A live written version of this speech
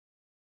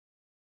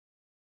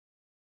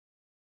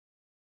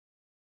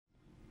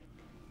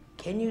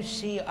Can you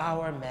see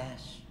our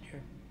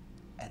Master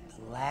at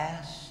the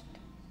Last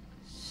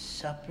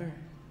Supper?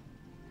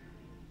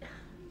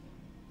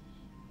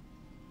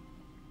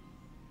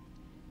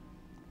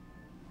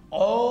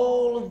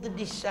 All of the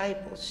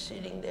disciples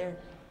sitting there,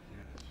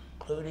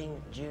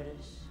 including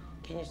Judas.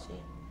 Can you see?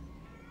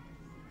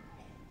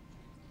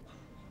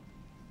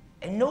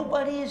 And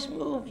nobody is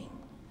moving.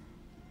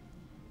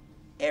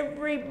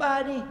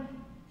 Everybody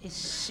is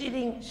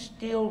sitting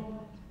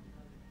still,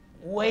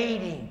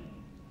 waiting.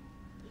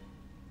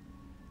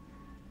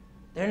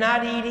 They're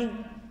not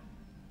eating.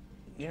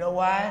 You know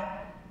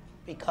why?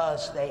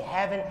 Because they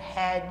haven't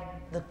had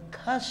the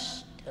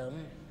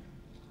custom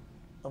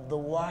of the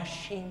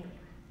washing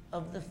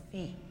of the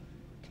feet.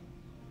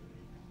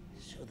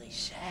 So they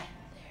sat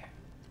there.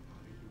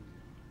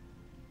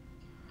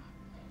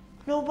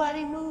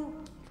 Nobody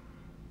moved.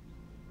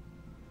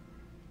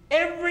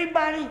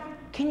 Everybody,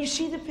 can you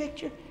see the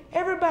picture?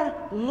 Everybody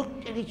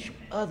looked at each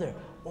other,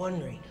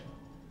 wondering,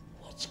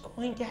 what's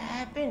going to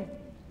happen?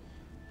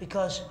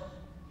 Because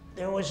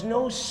there was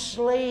no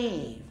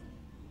slave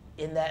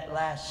in that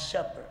Last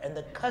Supper, and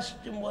the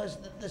custom was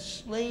that the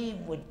slave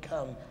would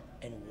come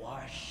and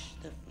wash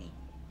the feet.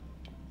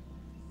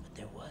 But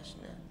there was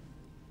none.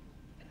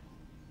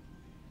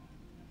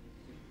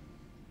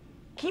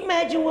 Can you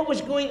imagine what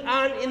was going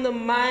on in the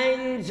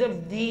minds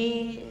of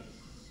these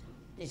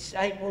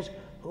disciples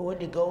who were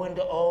to go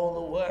into all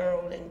the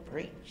world and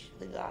preach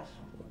the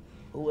gospel,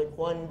 who would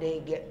one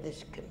day get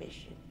this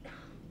commission?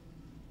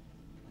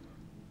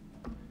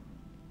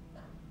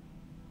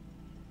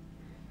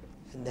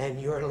 And then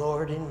your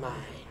Lord and mine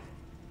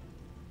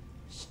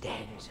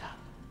stands up,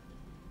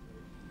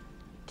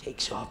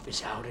 takes off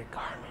his outer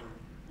garment.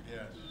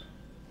 Yes.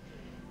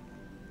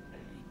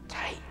 He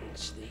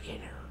tightens the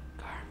inner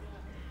garment.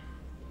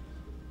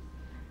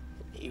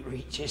 He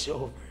reaches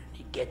over and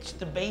he gets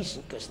the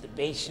basin, because the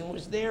basin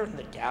was there and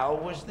the towel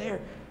was there,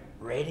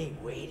 ready,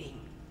 waiting.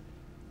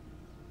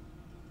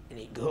 And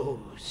he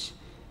goes.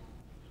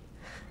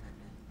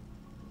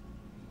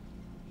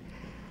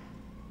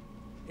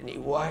 And he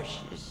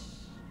washes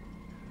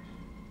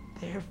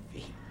their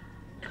feet.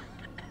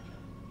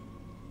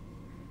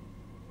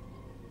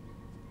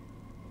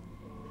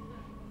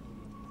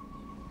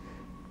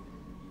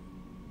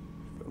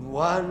 From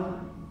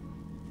one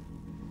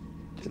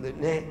to the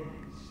next,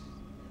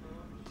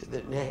 to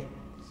the next,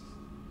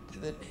 to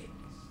the next.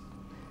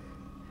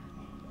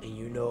 And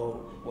you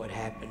know what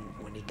happened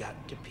when he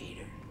got to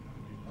Peter.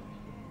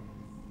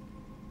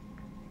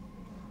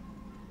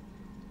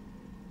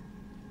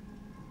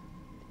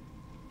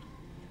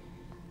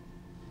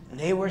 And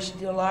they were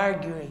still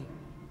arguing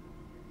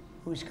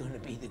who's going to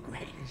be the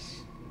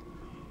greatest.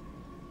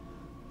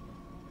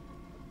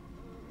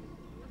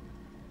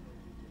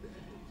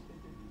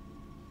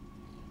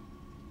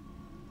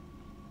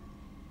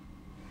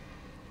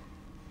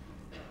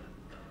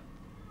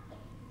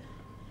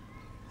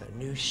 A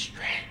new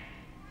strength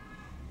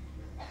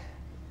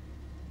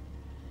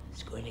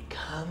is going to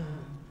come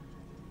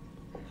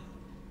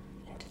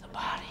into the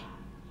body.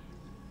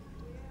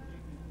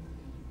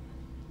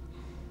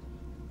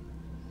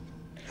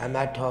 I'm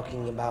not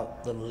talking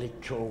about the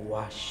literal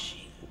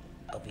washing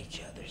of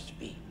each other's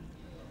feet.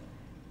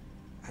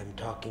 I'm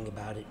talking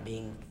about it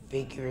being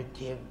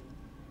figurative,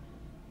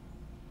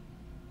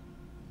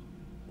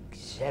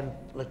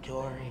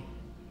 exemplary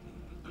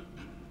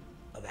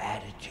of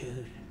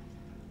attitude,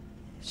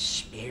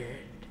 spirit,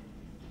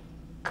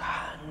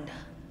 conduct,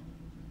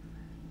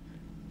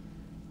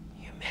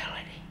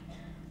 humility.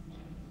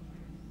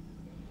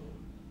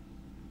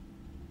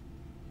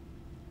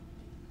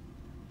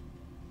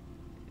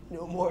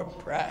 No more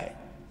pride.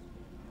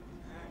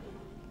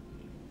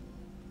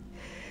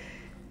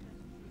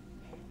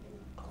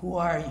 Who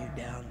are you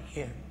down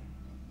here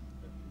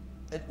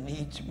that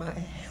needs my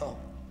help?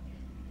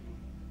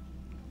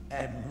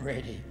 I'm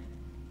ready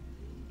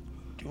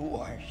to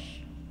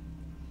wash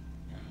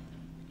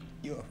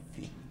your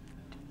feet.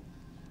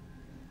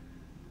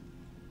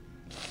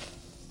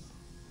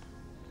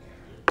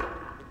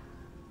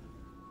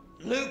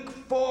 Luke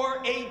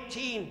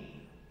 4:18.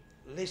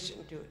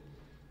 Listen to it.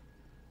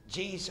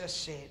 Jesus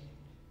said,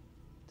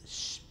 "The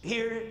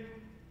Spirit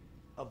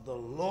of the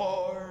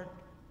Lord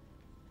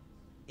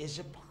is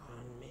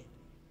upon me,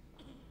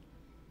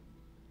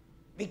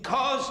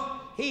 because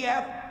he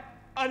hath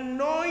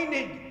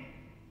anointed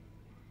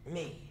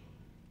me,"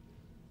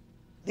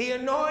 the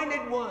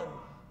anointed one,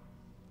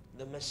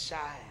 the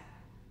Messiah,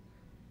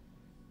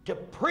 "to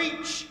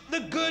preach the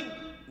good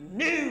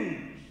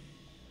news."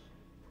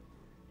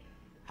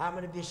 How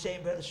many of you say,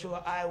 Brother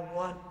Shua, I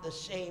want the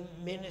same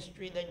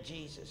ministry that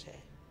Jesus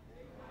had?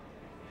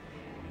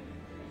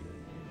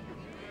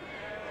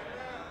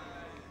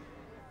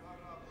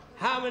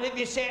 How many of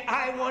you say,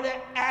 I want to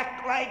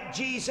act like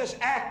Jesus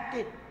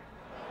acted?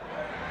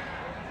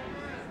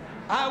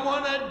 I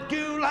want to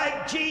do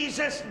like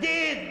Jesus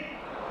did.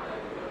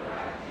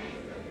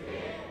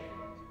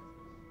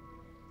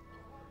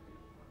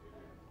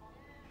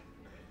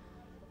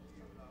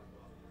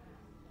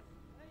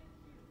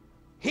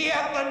 He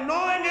hath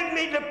anointed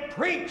me to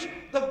preach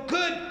the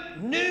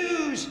good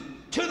news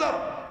to the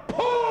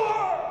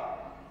poor.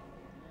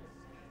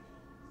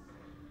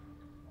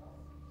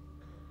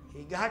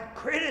 He got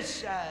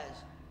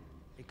criticized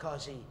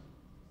because he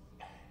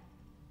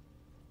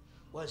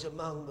was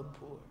among the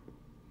poor.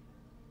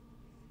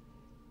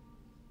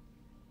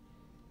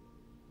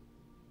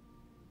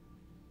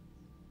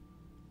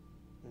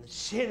 And the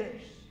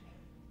sinners.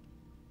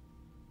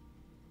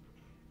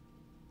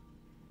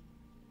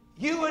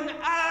 You and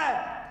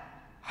I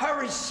are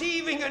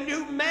receiving a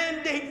new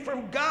mandate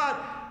from God.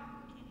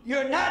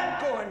 You're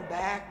not going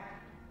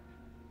back.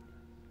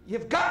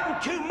 You've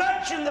gotten too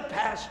much in the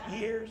past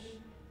years.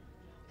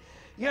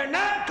 You're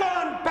not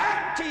going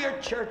back to your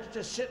church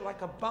to sit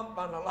like a bump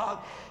on a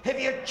log.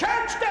 If your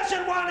church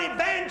doesn't want to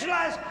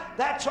evangelize,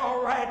 that's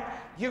all right.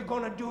 You're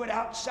going to do it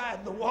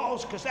outside the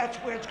walls because that's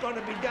where it's going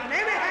to be done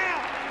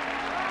anyhow.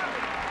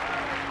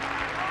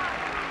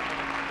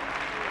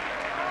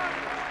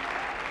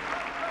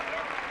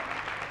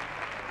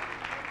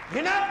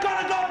 You're not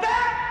going to go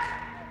back,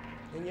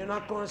 and you're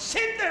not going to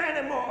sit there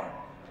anymore.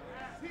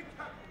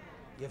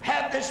 You've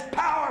had this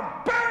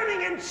power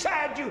burning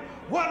inside you,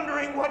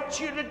 wondering what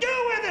you're to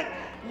do with it.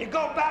 And you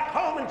go back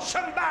home and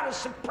somebody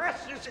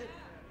suppresses it.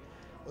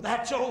 Well,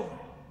 that's over.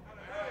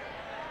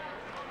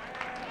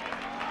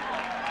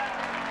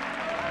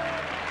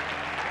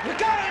 You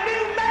got a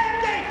new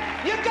mandate.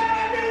 You got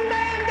a new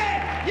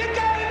mandate. You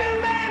got a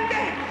new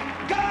mandate.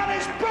 God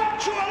has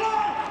brought you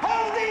along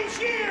all these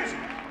years.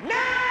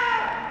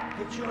 Now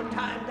it's your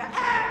time to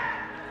act.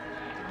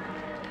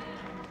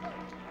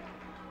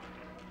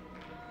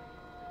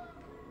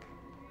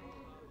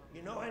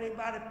 You know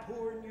anybody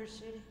poor in your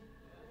city?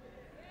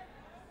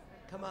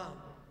 Come on.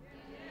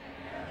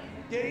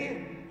 Do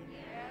you?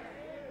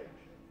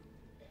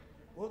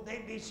 Won't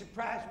they be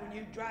surprised when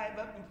you drive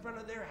up in front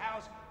of their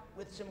house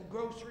with some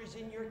groceries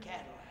in your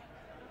Cadillac?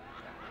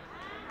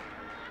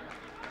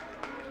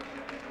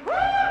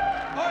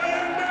 Or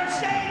your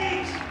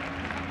Mercedes?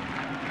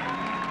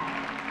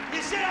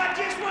 You said, I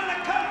just want to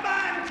come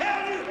by and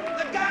tell you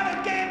the guy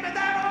that gave me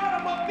that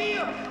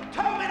automobile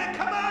told me to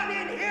come on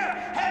in here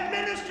and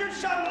minister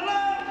some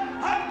love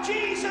of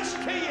Jesus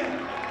to you.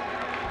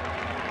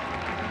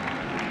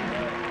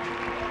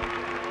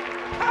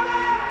 Come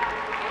on!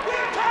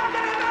 We're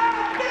talking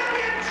about 1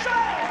 billion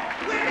souls.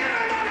 We're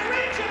never going to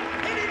reach them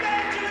in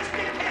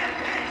evangelistic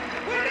campaigns.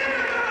 We're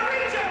never going to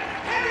reach them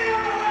any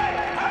other way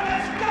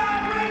unless God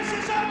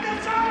raises up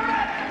this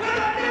altar with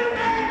a new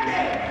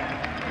mandate.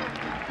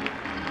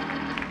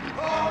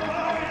 Oh,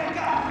 glory to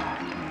God.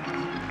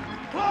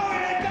 Glory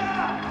to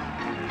God.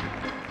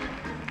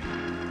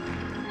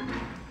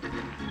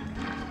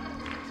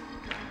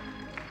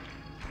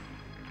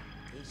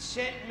 He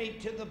sent me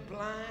to the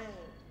blind.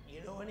 You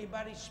know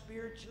anybody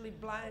spiritually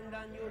blind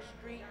on your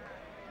street?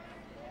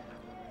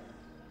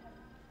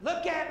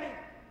 Look at me.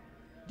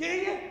 Do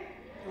you?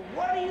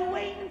 What are you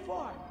waiting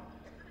for?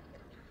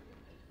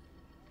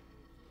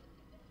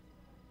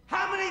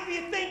 How many of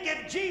you think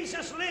if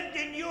Jesus lived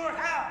in your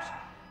house,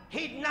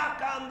 he'd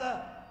knock on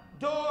the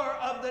door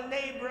of the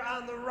neighbor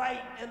on the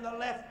right and the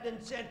left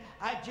and said,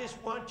 I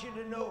just want you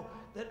to know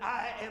that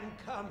I am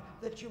come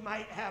that you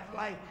might have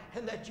life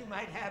and that you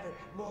might have it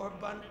more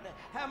abundantly?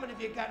 How many of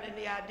you got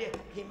any idea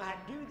he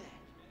might do that?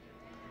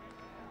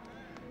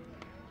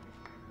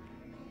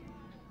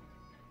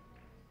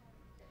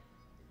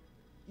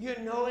 You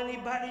know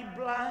anybody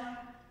blind?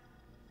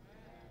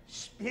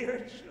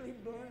 Spiritually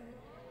blind?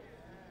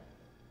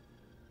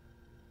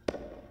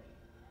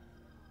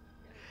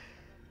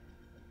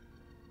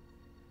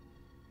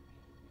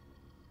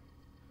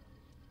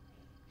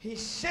 He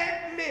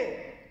sent me.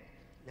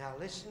 Now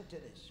listen to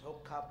this.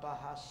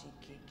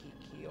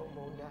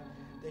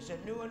 There's a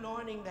new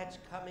anointing that's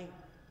coming.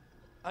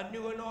 A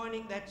new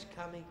anointing that's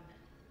coming.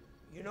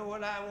 You know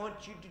what I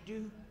want you to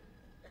do?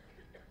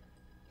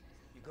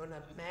 You're going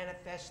to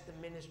manifest the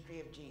ministry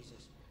of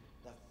Jesus.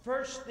 The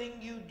first thing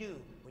you do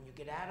when you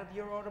get out of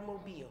your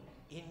automobile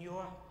in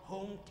your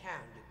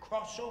hometown, you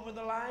cross over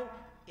the line.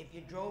 If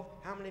you drove,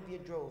 how many of you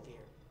drove here?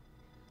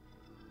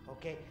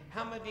 Okay.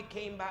 How many of you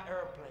came by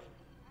airplane?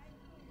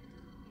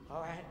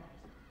 All right.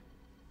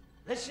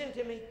 Listen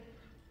to me.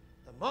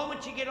 The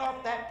moment you get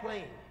off that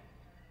plane,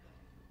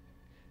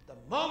 the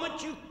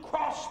moment you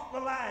cross the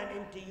line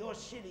into your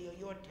city or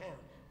your town,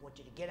 I want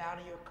you to get out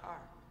of your car.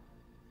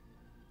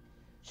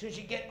 As soon as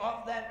you get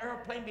off that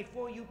airplane,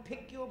 before you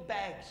pick your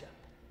bags up,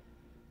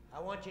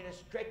 I want you to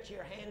stretch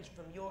your hands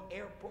from your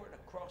airport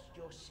across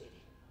your city.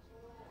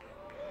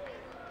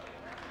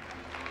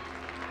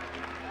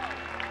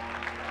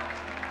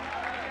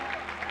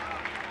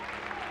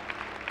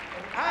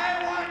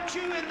 I want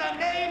you in the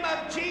name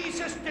of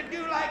Jesus to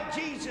do like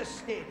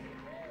Jesus did.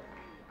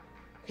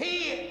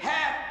 He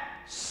hath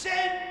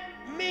sent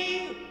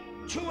me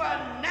to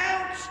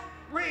announce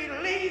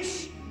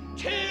release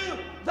to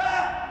the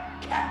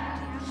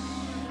captives.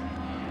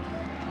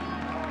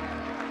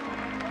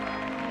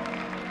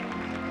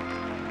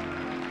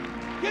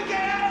 You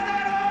get out of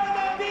that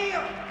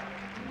automobile.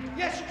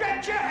 You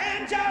stretch your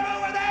hands out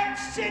over that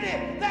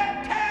city,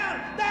 that town.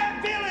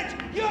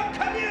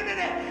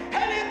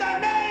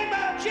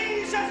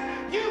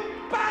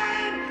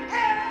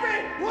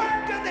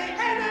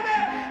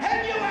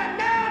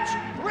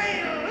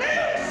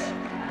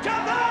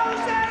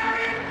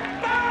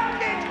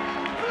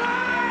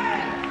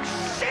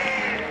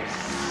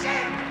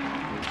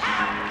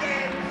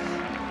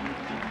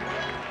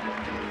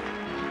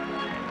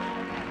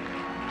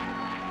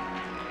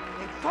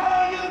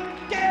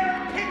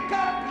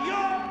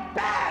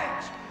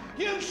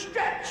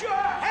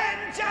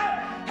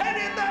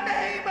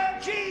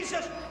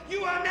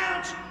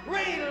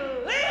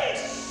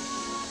 release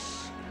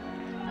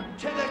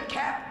to the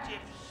captives.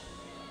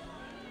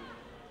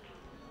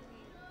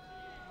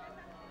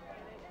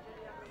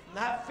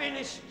 Not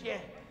finished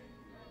yet.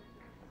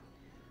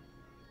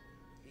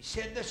 He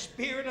said, the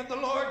Spirit of the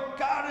Lord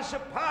God is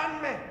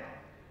upon me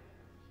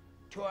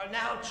to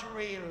announce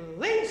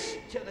release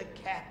to the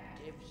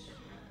captives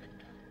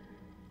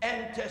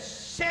and to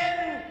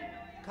send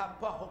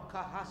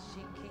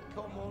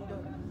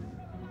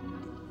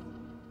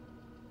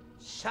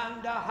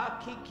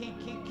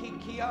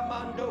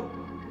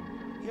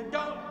You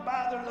don't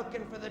bother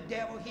looking for the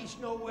devil. He's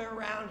nowhere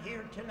around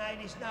here tonight.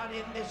 He's not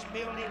in this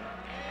building.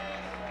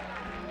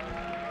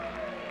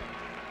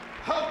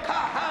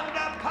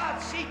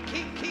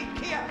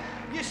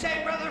 You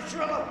say, Brother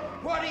Cirillo,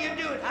 what are you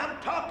doing? I'm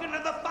talking to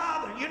the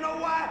Father. You know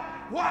why?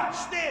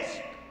 Watch this.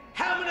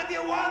 How many of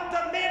you want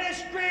the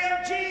ministry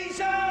of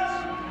Jesus?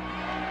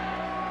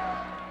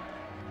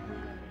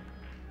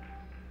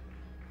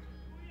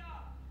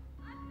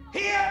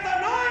 He hath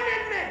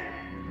anointed me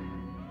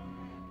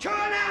to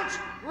announce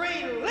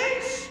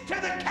release to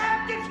the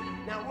captives.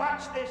 Now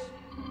watch this.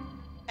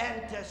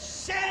 And to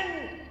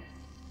send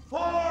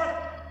forth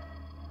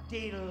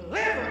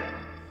deliver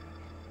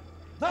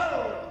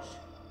those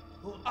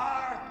who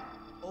are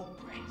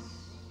oppressed.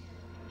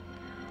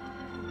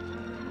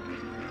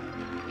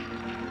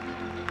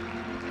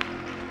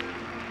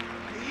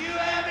 Do you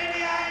have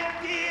any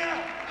idea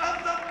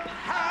of the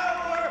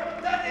power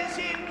that is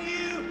in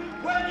you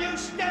when you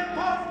step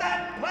off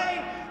that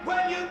plane,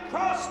 when you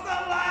cross the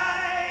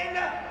line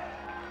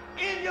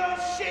in your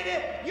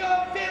city,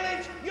 your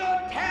village,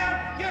 your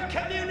town, your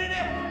community,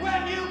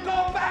 when you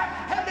go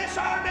back and this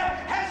army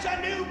has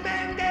a new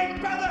mandate,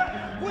 brother,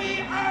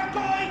 we are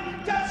going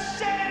to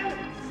send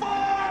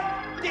for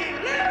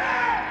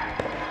deliver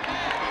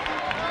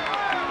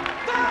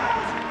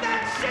those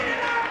that sit in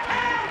our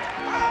towns,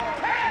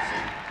 oppressed,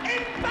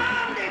 in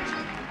bondage,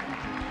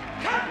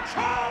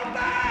 controlled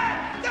by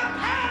the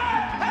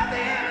power of the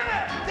enemy.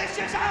 This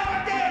is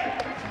our day.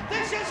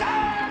 This is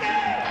our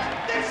day.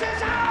 This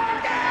is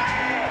our day.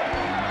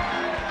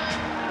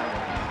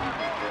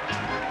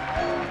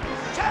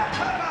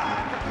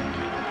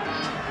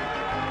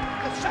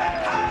 The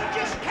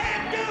psychologist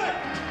can't do it.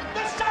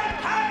 The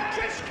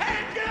psychiatrist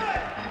can't do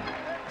it.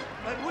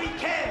 But we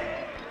can.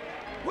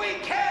 We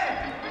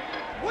can.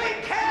 We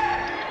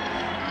can.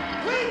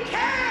 We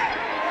can.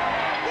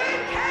 We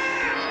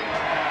can.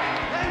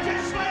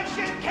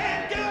 Legislation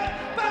can't do it,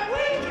 but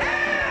we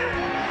can.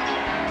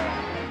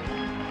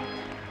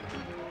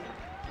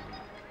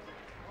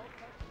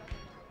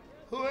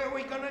 Who are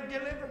we going to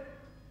deliver?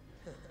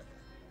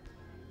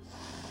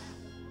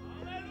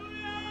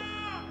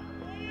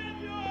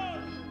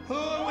 Who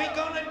are we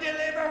going to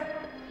deliver?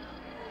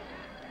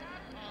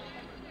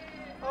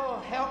 Oh,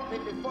 help me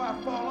before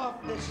I fall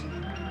off this.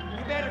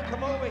 You better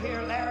come over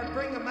here, Larry.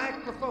 Bring a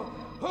microphone.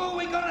 Who are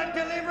we going to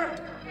deliver?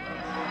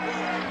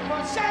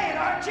 Well, say it,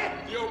 Archie.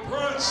 The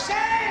oppressed. Say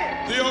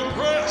it. The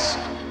oppressed.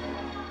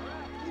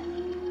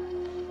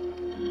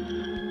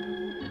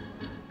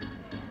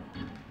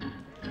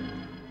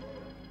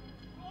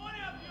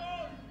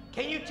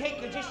 Can you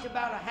take just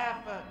about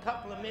a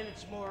couple of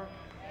minutes more?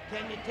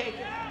 Can you take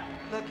it?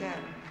 Look at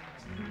it.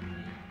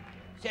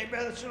 Say,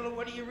 Brother Cirillo,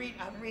 what are you reading?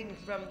 I'm reading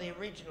from the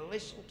original.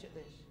 Listen to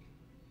this.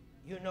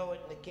 You know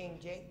it in the King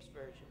James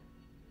Version.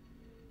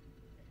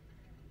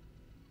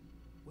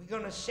 We're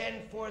going to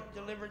send forth,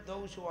 deliver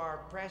those who are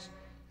oppressed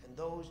and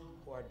those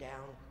who are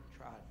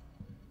downtrodden.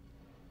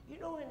 You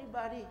know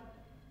anybody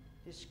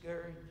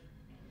discouraged?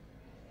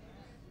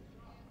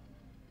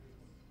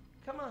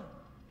 Come on.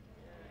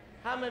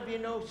 How many of you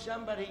know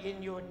somebody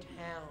in your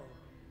town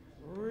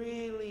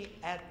really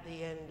at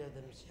the end of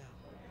themselves?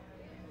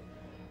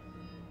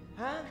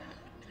 Huh?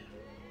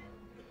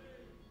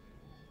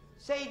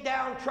 Say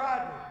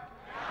downtrodden.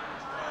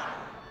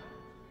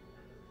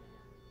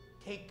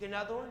 Take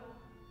another one.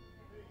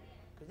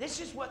 This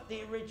is what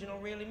the original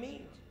really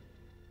means.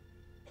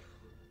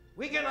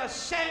 We're going to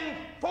send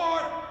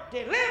forth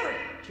deliver.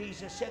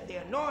 Jesus said the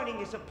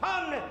anointing is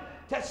upon me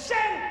to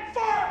send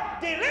forth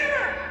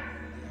deliver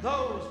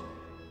those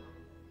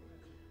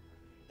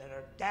that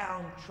are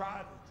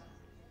downtrodden,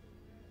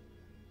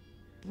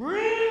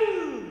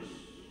 bruised,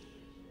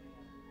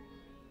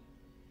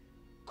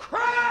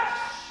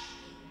 crushed,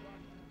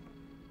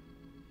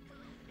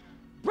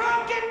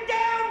 broken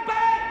down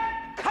by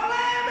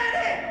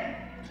calamity.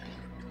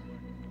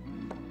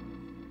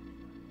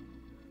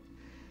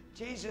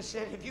 Jesus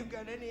said, have you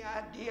got any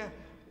idea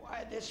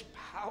why this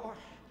power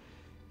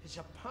is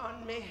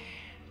upon me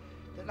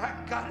that I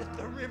got at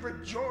the River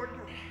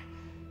Jordan?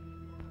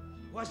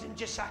 It wasn't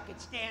just I could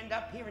stand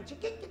up here and say,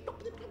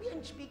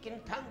 and speak in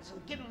tongues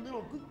and get a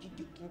little goochie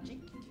dook and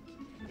jicky.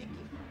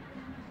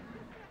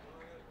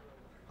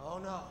 Oh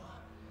no.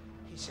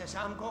 He says,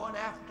 I'm going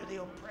after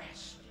the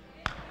oppressed.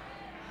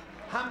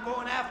 I'm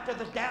going after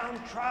the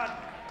downtrodden.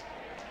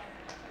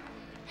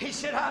 He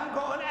said, I'm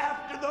going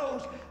after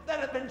those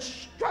that have been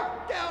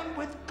struck down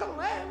with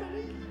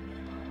calamity.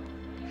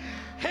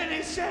 And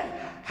he said,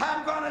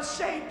 I'm going to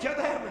say to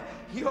them,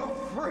 You're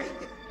free.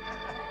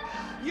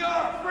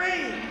 You're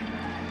free.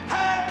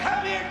 I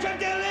come here to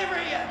deliver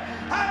you.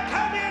 I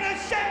come here to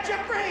set you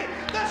free.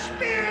 The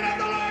Spirit of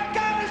the Lord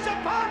God is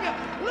upon you.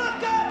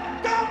 Look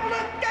up. Don't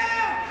look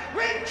down.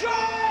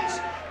 Rejoice.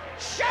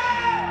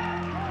 Shout.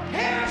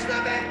 Here's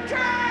the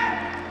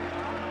victory.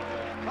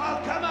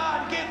 Oh, come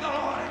on. Give the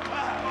Lord a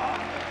clap.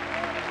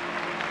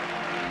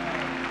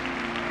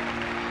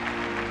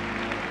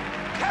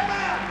 Come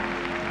on.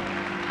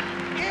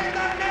 In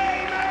the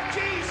name of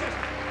Jesus.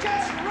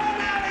 Just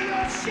run out of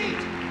your seat.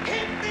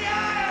 Hit the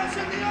aisles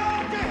and the